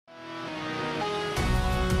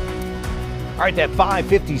All right, that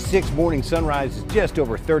 5:56 morning sunrise is just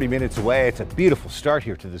over 30 minutes away. It's a beautiful start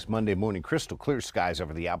here to this Monday morning. Crystal clear skies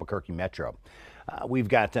over the Albuquerque metro. We've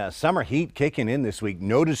got summer heat kicking in this week,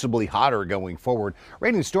 noticeably hotter going forward.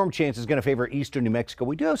 Rain and storm chance is going to favor eastern New Mexico.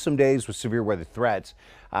 We do have some days with severe weather threats.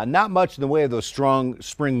 Not much in the way of those strong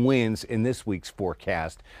spring winds in this week's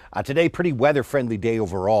forecast. Today, pretty weather-friendly day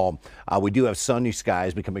overall. We do have sunny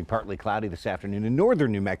skies becoming partly cloudy this afternoon in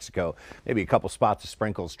northern New Mexico. Maybe a couple spots of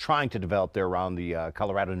sprinkles trying to develop there around the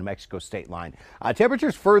Colorado-New Mexico state line.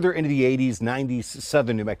 Temperatures further into the 80s, 90s,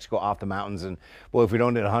 southern New Mexico off the mountains. And, well, if we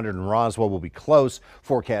don't hit 100 in Roswell, we'll be close.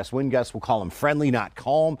 Forecast wind gusts, we'll call them friendly, not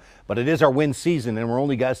calm. But it is our wind season, and we're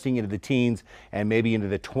only gusting into the teens and maybe into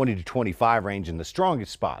the 20 to 25 range in the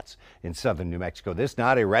strongest spots in southern New Mexico. This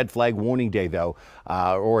not a red flag warning day, though,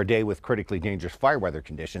 or a day with critically dangerous fire weather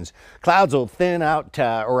conditions. Clouds will thin out,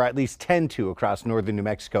 or at least tend to, across northern New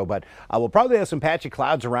Mexico, but we'll probably have some patchy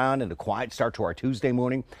clouds around and a quiet start to our Tuesday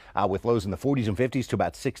morning with lows in the 40s and 50s to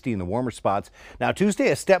about 60 in the warmer spots. Now, Tuesday,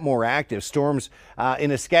 a step more active. Storms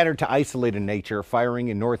in a scattered to isolated nature, firing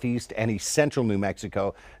in northeast and east central New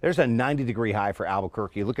Mexico. There's a 90-degree high for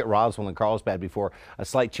Albuquerque. Look at Roswell and Carlsbad before a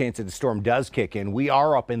slight chance that the storm does kick in. We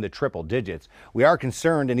are up in the triple digits. We are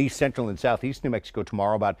concerned in east central and southeast New Mexico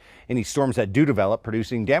tomorrow about any storms that do develop,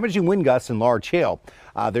 producing damaging wind gusts and large hail.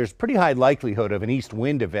 There's pretty high likelihood of an east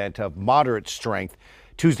wind event of moderate strength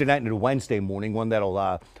Tuesday night into Wednesday morning, one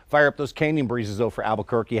that'll fire up those canyon breezes, though, for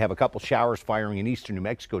Albuquerque. Have a couple showers firing in eastern New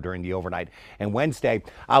Mexico during the overnight. And Wednesday,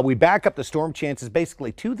 we back up the storm chances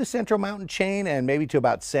basically to the Central Mountain chain and maybe to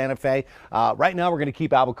about Santa Fe. Right now, we're going to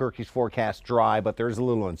keep Albuquerque's forecast dry, but there's a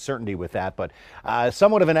little uncertainty with that. But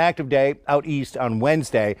somewhat of an active day out east on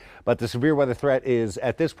Wednesday, but the severe weather threat is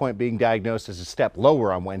at this point being diagnosed as a step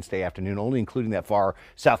lower on Wednesday afternoon, only including that far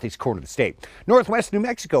southeast corner of the state. Northwest New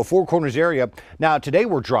Mexico, Four Corners area. Now, today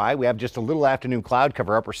we're dry. We have just a little afternoon cloud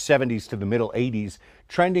cover, upper 70s to the middle 80s,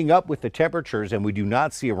 trending up with the temperatures, and we do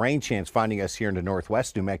not see a rain chance finding us here into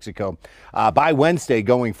northwest New Mexico. By Wednesday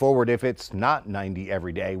going forward, if it's not 90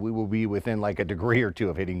 every day, we will be within like a degree or two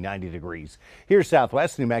of hitting 90 degrees. Here's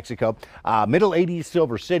southwest New Mexico, middle 80s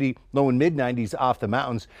Silver City, low and mid 90s off the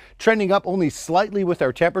mountains, trending up only slightly with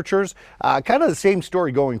our temperatures. Kind of the same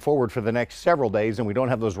story going forward for the next several days, and we don't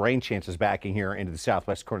have those rain chances backing here into the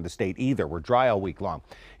southwest corner of the state either. We're dry all week long.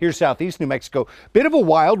 Here's southeast New Mexico. Bit of a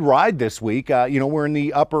wild ride this week. We're in the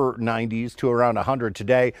upper 90s to around 100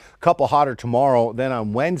 today. A couple hotter tomorrow. Then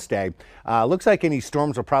on Wednesday, looks like any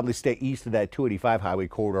storms will probably stay east of that 285 highway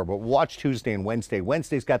corridor. But watch Tuesday and Wednesday.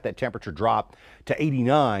 Wednesday's got that temperature drop to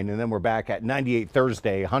 89, and then we're back at 98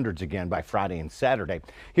 Thursday, hundreds again by Friday and Saturday.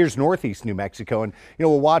 Here's northeast New Mexico, and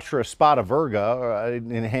we'll watch for a spot of Virga,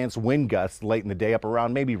 enhanced wind gusts late in the day up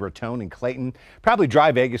around maybe Raton and Clayton. Probably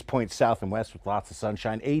dry Vegas Point south and west with lots of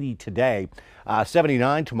sunshine. 80 today,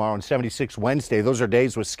 79 tomorrow, and 76 Wednesday. Those are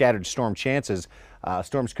days with scattered storm chances.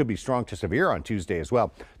 Storms could be strong to severe on Tuesday as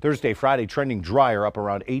well. Thursday, Friday, trending drier, up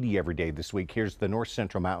around 80 every day this week. Here's the north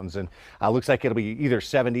central mountains, and looks like it'll be either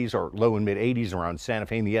 70s or low and mid 80s around Santa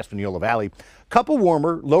Fe and the Espanola Valley. Couple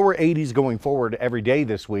warmer, lower 80s going forward every day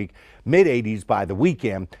this week, mid 80s by the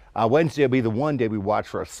weekend. Wednesday will be the one day we watch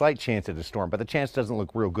for a slight chance of a storm, but the chance doesn't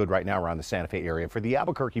look real good right now around the Santa Fe area. For the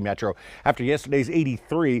Albuquerque metro, after yesterday's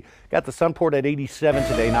 83, got the Sunport at 87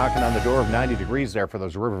 today, knocking on the door of 90 degrees there for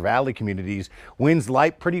those River Valley communities. Winds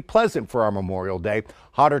light, pretty pleasant for our Memorial Day.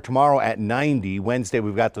 Hotter tomorrow at 90. Wednesday,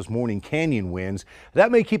 we've got those morning canyon winds.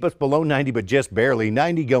 That may keep us below 90, but just barely.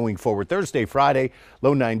 90 going forward. Thursday, Friday,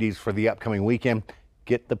 low 90s for the upcoming weekend.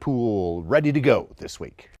 Get the pool ready to go this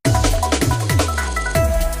week.